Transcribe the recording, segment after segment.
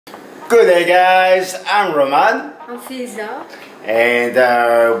Good day guys, I'm Roman. I'm Fiza. And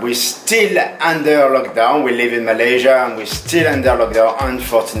we're still under lockdown. We live in Malaysia and we're still under lockdown,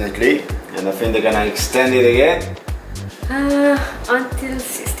 unfortunately. And I think they're gonna extend it again. Until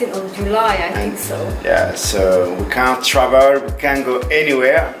 16th of July, I think so. Yeah, so we can't travel, we can't go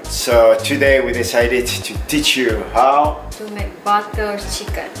anywhere. So today we decided to teach you how to make butter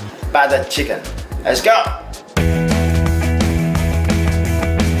chicken. Butter chicken. Let's go!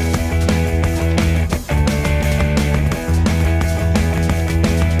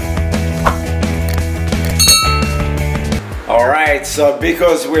 Alright, so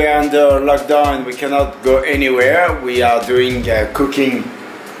because we're under lockdown, we cannot go anywhere. We are doing cooking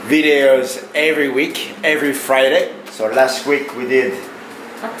videos every week, every Friday. So last week we did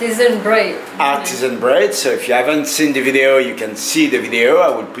artisan bread. Artisan bread. So if you haven't seen the video, you can see the video. I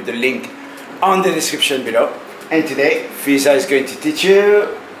will put the link on the description below. And today, Fiza is going to teach you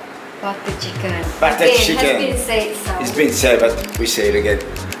butter chicken. Butter chicken. Has been said so. It's been said, but we say it again.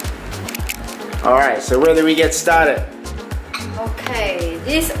 Alright, so where do we get started? Okay,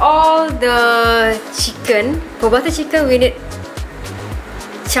 this all the chicken. For butter chicken, we need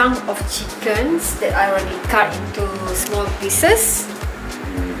chunk of chickens that I already cut into small pieces.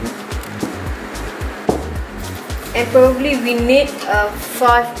 And probably we need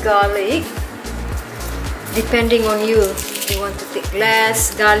 5 garlic, depending on you. If you want to take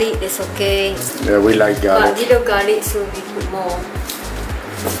less garlic, it's okay. Yeah, we like garlic. But little garlic, so we put more.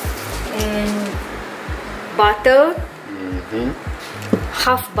 And butter.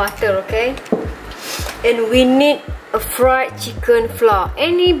 Half butter, okay? And we need a fried chicken flour,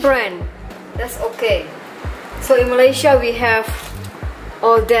 any brand, that's okay. So in Malaysia we have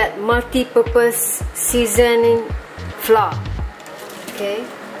all that multi-purpose seasoning flour, okay?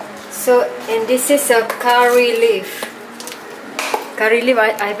 So, and this is a curry leaf. Curry leaf,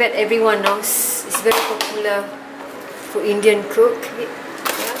 I bet everyone knows, it's very popular for Indian cook. Yeah.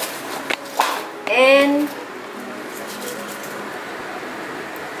 And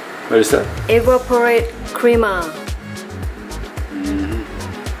what is that? Evaporate creamer. We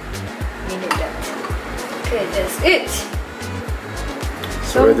need that. Okay, that's it.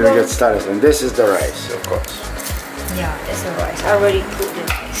 So where do we get started? And this is the rice, of course. Yeah, that's the rice. I already cooked the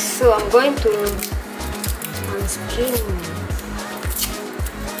rice. So I'm going to unskin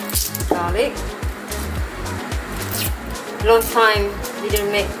garlic. Long time we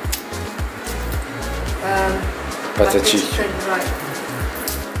didn't make butter chicken, right?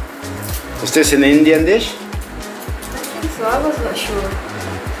 Is this an Indian dish? I think so, I was not sure.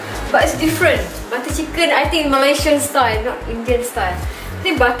 But it's different. Butter chicken, I think Malaysian style, not Indian style. I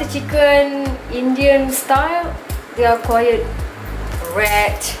think butter chicken, Indian style, they are quite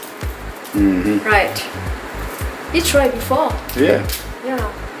red. Right. You tried before? Yeah. Yeah.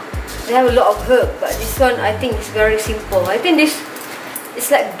 They have a lot of herb, but this one I think is very simple. I think this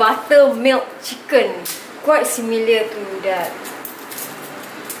is like buttermilk chicken. Quite similar to that.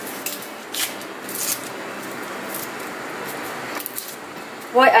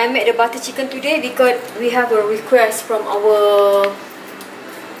 Why I made the butter chicken today? Because we have a request from our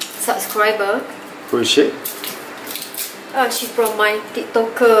subscriber. Who is she? She's from my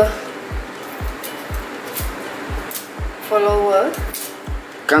TikToker follower.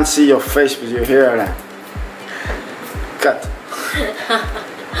 Can't see your face with your hair now. Cut.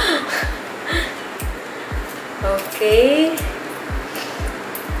 Okay.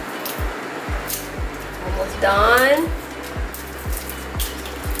 Almost done.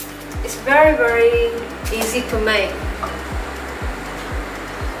 It's very, very easy to make.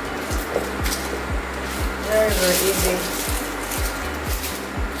 Very, very easy.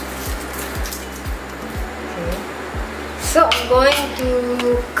 Okay. So I'm going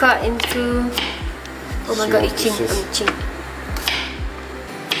to cut into. Oh my god, itching! I'm itching.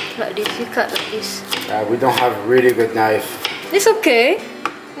 Like this, you cut like this. We don't have a really good knife. It's okay,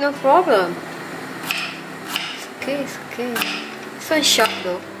 no problem. It's okay, it's okay. This one's sharp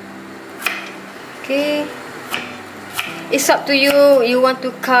though. Okay, it's up to you. You want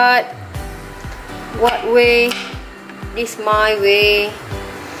to cut what way? This my way.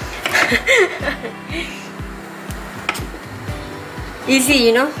 Easy,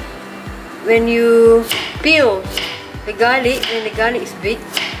 you know. When you peel the garlic, when the garlic is big,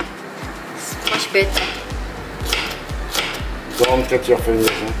 it's much better. Don't cut your fingers,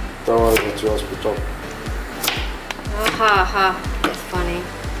 huh? Don't worry about yours, put up. Aha, that's funny.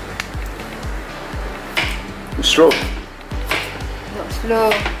 Slow. Not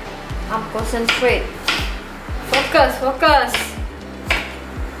slow. I'm concentrate. Focus, focus.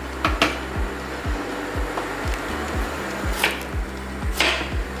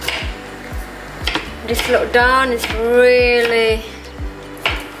 this lockdown is really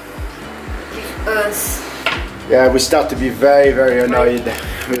give us. Yeah, we start to be very, very annoyed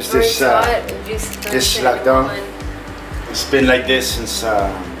with this lockdown. It's been like this since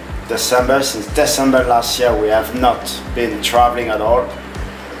December. Since December last year, we have not been traveling at all.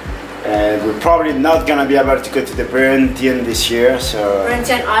 And we're probably not gonna be able to go to the Burundian this year. So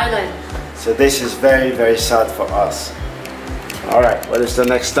Burundian Island. So this is very, very sad for us. All right, what is the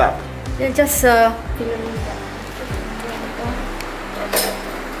next step? Yeah, just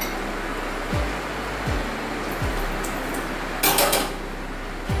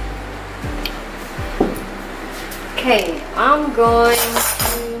okay, I'm going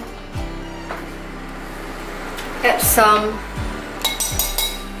to add some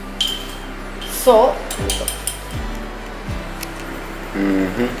salt.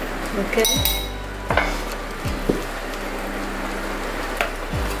 Okay.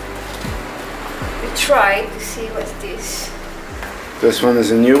 We try to see what's this. This one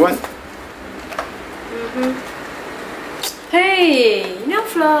is a new one. Hey,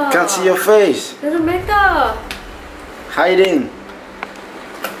 enough lah. Can't see your face. Doesn't matter. Hiding.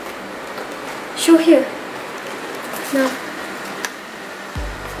 Show here. No.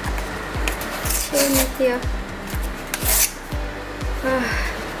 Show me here.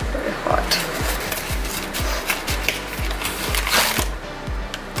 Very hot.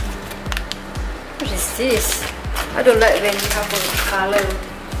 What is this? I don't like when you have a color.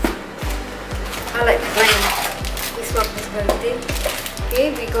 I like plain. This one is very thin. Okay,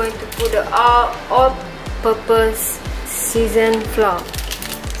 we're going to put the all-purpose seasoned flour.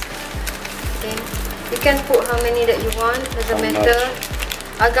 Okay, you can put how many that you want. Doesn't matter.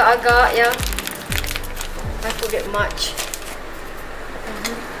 Agak-agak, yeah. I put that much.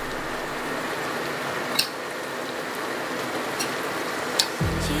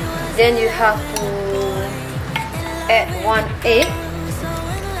 Then you have to add 1 egg.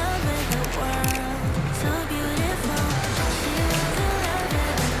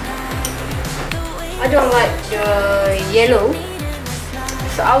 I don't like the yellow,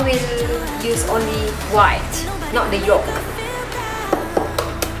 so I will use only white, not the yolk.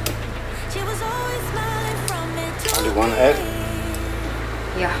 Only 1 egg?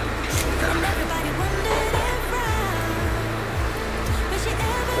 Yeah.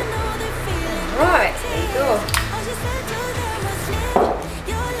 Right, there you go.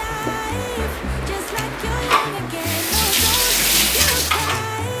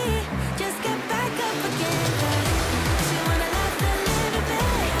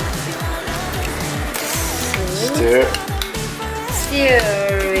 Stir.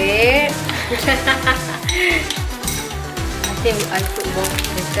 Stir it. I think I put more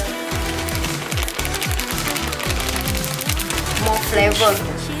later. More flavor.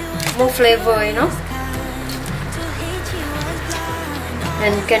 More flavor, you know.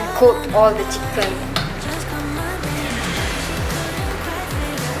 And you can cook all the chicken.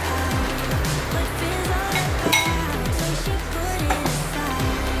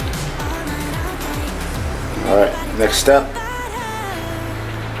 Alright, next step.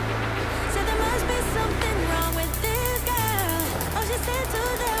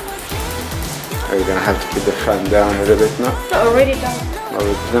 Are you gonna have to put the fan down a little bit now? Not already done.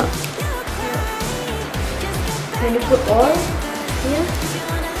 Already done. Can you put oil here?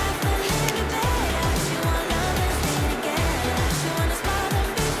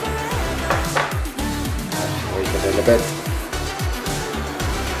 Wait a little bit.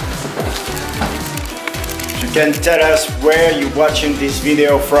 If you can tell us where you're watching this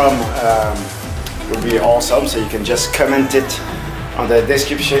video from, it would be awesome. So you can just comment it on the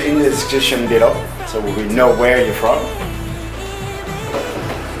description, in the description below, so we will know where you're from.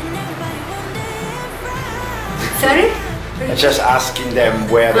 Sorry? I'm just asking them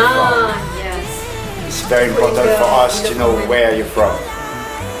where they're from. Yes. It's very important for us to know where you're from.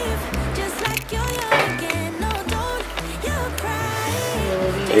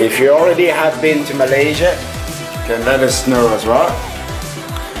 If you already have been to Malaysia, you can let us know as well.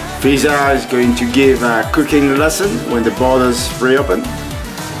 Fiza is going to give a cooking lesson when the borders reopen.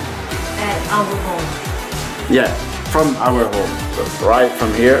 At our home. Yeah, from our home, so right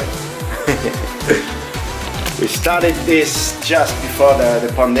from here. We started this just before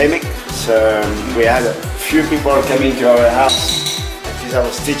the pandemic, so we had a few people coming to our house. Fiza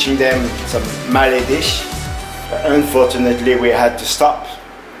was teaching them some Malay dish. But unfortunately, we had to stop.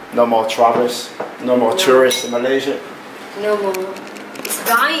 No more travelers, no more tourists in Malaysia. No more. It's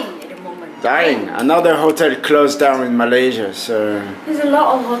dying at the moment. Dying. Another hotel closed down in Malaysia, so There's a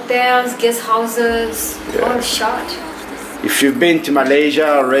lot of hotels, guest houses, all shut. If you've been to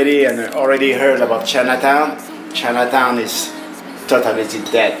Malaysia already and already heard about Chinatown, Chinatown is totally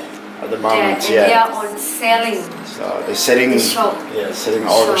dead at the moment. Yeah, they are on selling. So they're selling, selling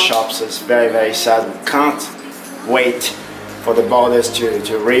all the shops. It's very sad. We can't wait for the borders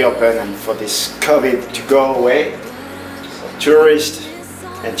to reopen and for this COVID to go away. So tourists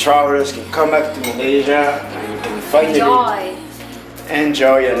and travelers can come up to Malaysia and you can finally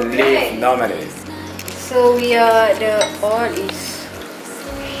enjoy and live normally. So the oil is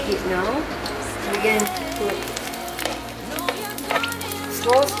heat now. We can put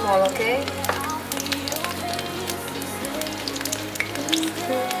small, okay?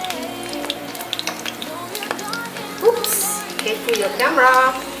 Oops! Careful your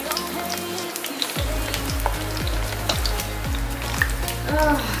camera.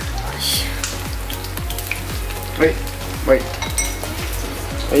 Oh gosh. Wait. What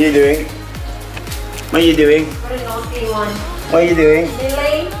are you doing? What are you doing? What a naughty one. What are you doing?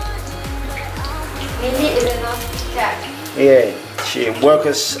 Lily is a naughty cat. Yeah, she woke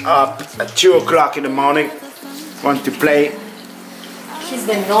us up at 2 o'clock in the morning. Want to play. She's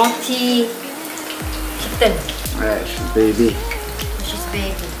the naughty kitten. Yeah, she's baby. She's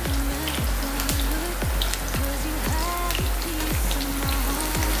baby.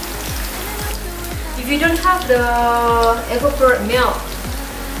 If you don't have the evaporate milk,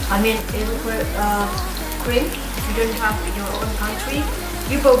 evaporate cream, if you don't have in your own country,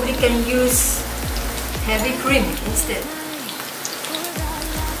 you probably can use heavy cream instead.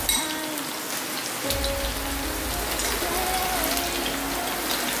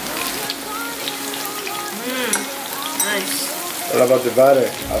 Nice. What about the butter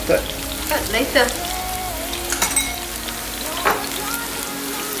after? Later.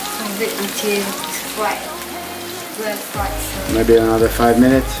 I'll wait until it's fried. Well fried. So. Maybe another 5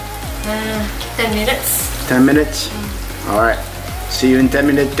 minutes? 10 minutes. 10 minutes? Alright. See you in 10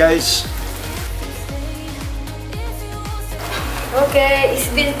 minutes, guys. Okay, it's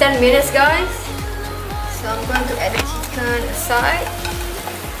been 10 minutes, guys. So I'm going to add the chicken aside.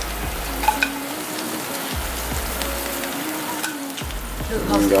 Look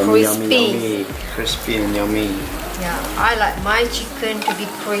how crispy. Yummy. Crispy and yummy. Yeah, I like my chicken to be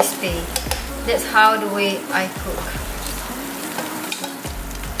crispy. That's how the way I cook.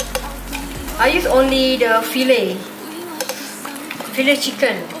 I use only the filet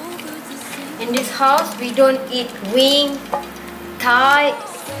chicken. In this house, we don't eat wing, thigh,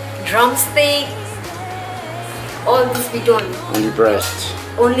 drumstick. All this we don't. Only breast.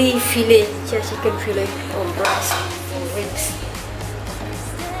 Only filet, chicken filet or breast or wings.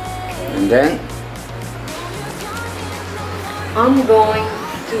 And then I'm going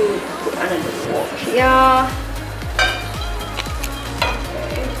to put another wok here.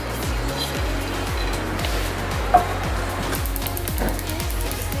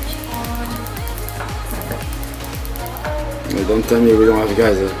 Hey, don't tell me we don't have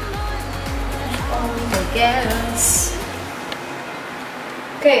gas. On the gas.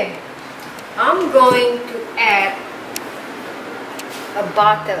 Okay, I'm going to add a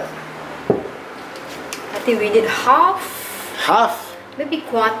butter. I think we need half, maybe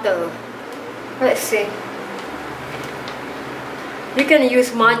quarter. Let's see. You can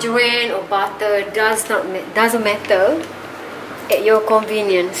use margarine or butter. Doesn't matter. At your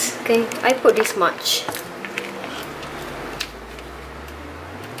convenience. Okay, I put this much.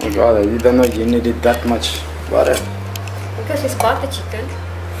 Oh God, I didn't know you needed that much butter. Because it's butter chicken.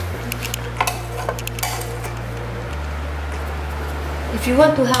 If you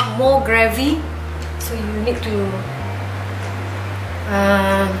want to have more gravy, so you need to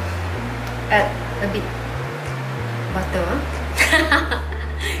add a bit butter.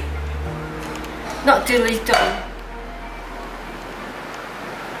 Not too little.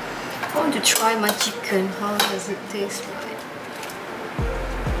 I want to try my chicken. How does it taste like?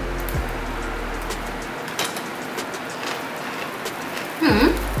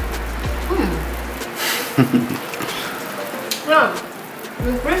 Yeah,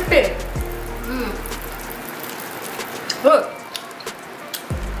 it's crispy. Look.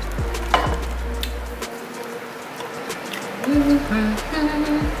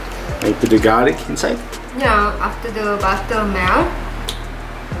 You put the garlic inside? Yeah, after the butter melt,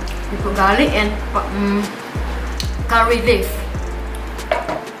 you put garlic and curry leaf.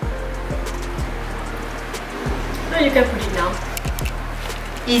 Now you can put it now.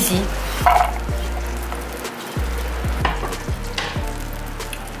 Easy.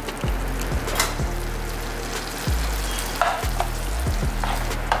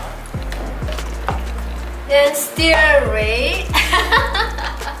 Then stir it.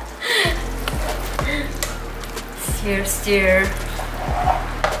 Stir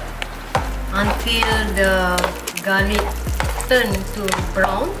until the garlic turn to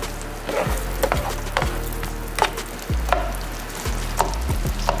brown.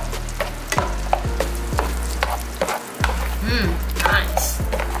 Nice.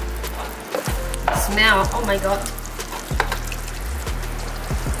 Smell, oh my god.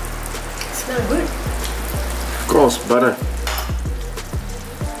 Smell good. Of course, butter.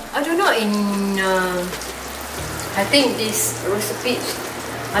 I don't know I think this recipe is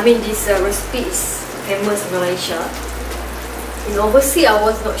famous in Malaysia. In overseas, I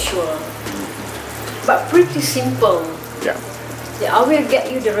was not sure, but pretty simple. Yeah. Yeah, I will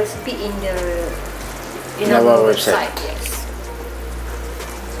get you the recipe in our website. Yes.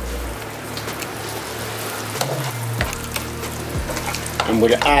 And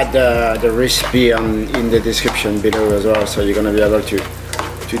we'll add the recipe in the description below as well, so you're gonna be able to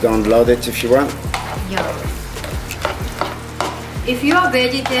download it if you want. Yeah. If you are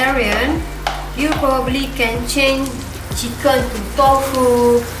vegetarian, you probably can change chicken to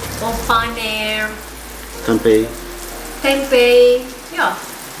tofu or paneer. Tempeh. Yeah.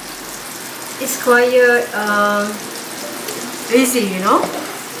 It's quite easy, you know.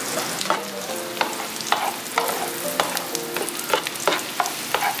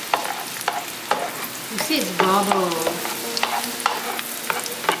 You see it's bubble.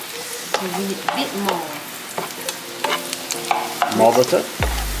 So we need a bit more. More butter?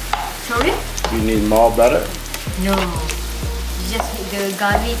 Sorry? You need more butter? No. You just need the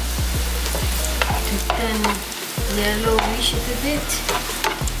garlic to turn yellowish a little bit.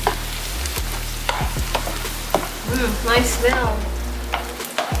 Nice smell.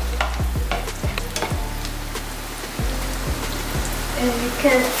 And you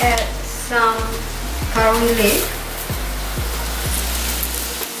can add some curry leaf.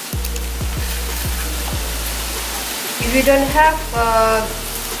 If you don't have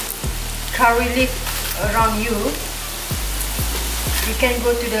curry leaf around you, you can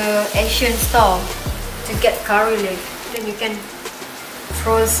go to the Asian store to get curry leaf. Then you can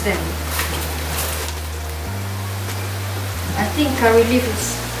froze them. I think curry leaf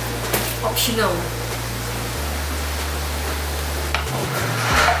is optional.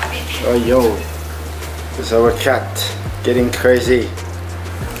 Oh yo, it's our cat getting crazy.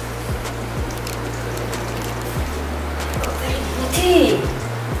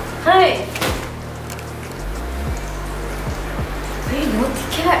 Hi. Very naughty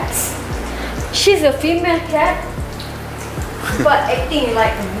cats. She's a female cat, but acting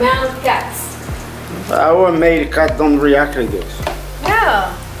like male cats. Our male cat don't react like this.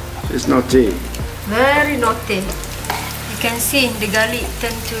 Yeah. She's naughty. Very naughty. You can see the garlic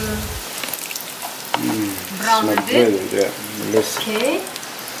turn to brown a bit. Yeah. Okay.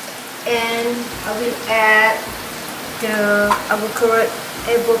 And I will add the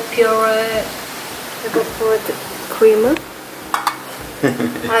evaporated creamer. I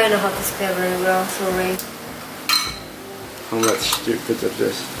don't know how to spell very well, sorry. How much stupid of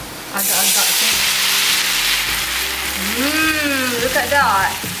this? Agak-agak tu. Look at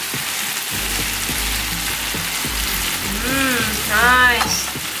that. Nice.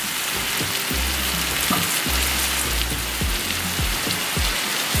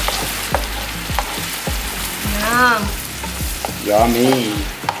 Yum. Yummy.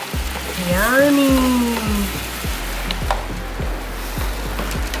 Yummy.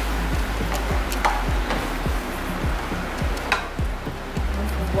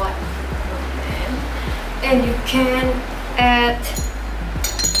 And you can add.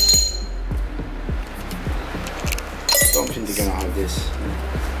 Don't think they're gonna have this.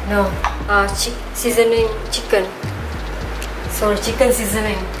 No, seasoning chicken. Sorry, chicken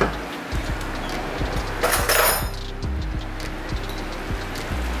seasoning.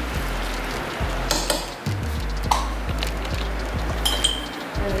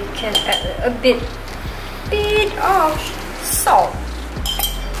 And we can add a bit of salt.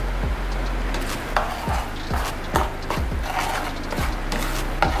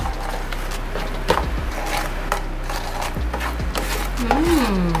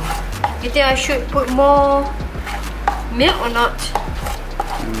 You think I should put more milk or not?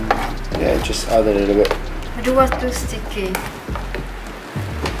 Yeah, just add a little bit. I don't want too sticky.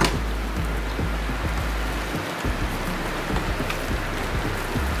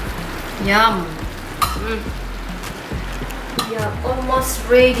 Yum. Yeah, almost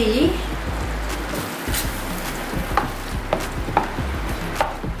ready.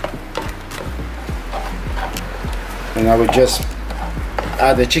 And I would just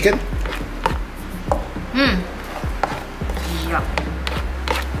add the chicken. Yeah.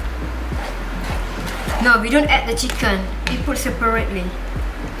 No, No, we don't add the chicken. We put separately.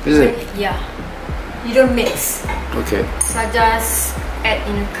 Is it? Yeah. You don't mix. Okay. So just add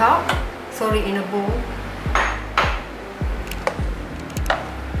in a cup. Sorry, in a bowl.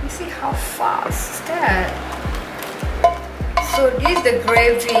 You see how fast is that? So this is the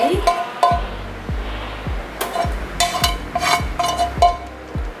gravy.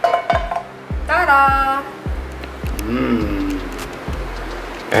 Ta-da!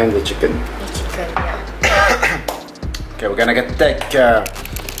 And the chicken. The chicken, yeah. Okay, we're gonna take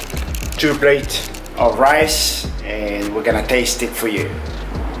 2 plates of rice and we're gonna taste it for you.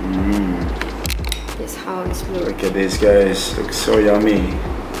 That's how it's look. Look at this, guys. Looks so yummy.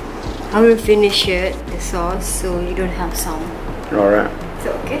 I will finish it, the sauce, so you don't have some. Alright. Is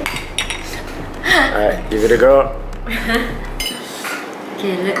it okay? Alright, give it a go.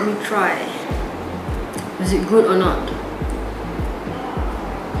 Okay, let me try. Was it good or not?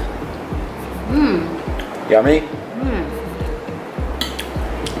 Yummy?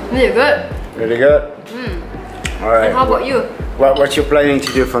 Really good. Really good? Alright. And how about you? What you planning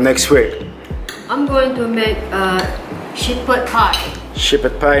to do for next week? I'm going to make shepherd pie.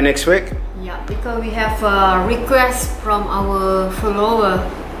 Shepherd pie next week? Yeah, because we have a request from our follower.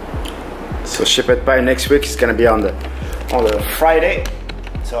 So shepherd pie next week is gonna be on the Friday.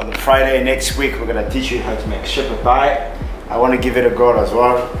 So on the Friday next week we're gonna teach you how to make shepherd pie. I want to give it a go as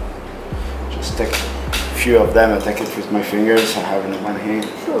well. Just take a few of them. I take it with my fingers. I have it in one hand.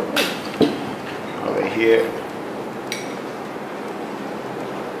 Sure. Over here.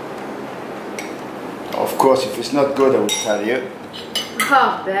 Of course, if it's not good, I will tell you.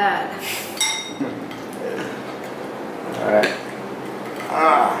 How bad. Alright.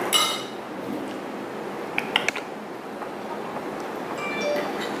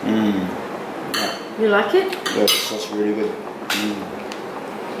 You like it? Yes, that's really good.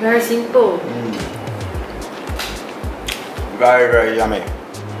 Very simple. Very, very yummy.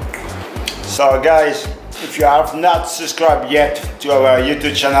 So guys, if you have not subscribed yet to our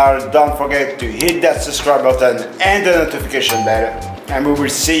YouTube channel, don't forget to hit that subscribe button and the notification bell. And we will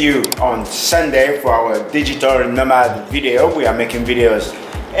see you on Sunday for our digital nomad video. We are making videos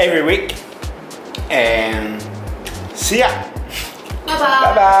every week. And see ya.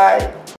 Bye-bye. Bye-bye.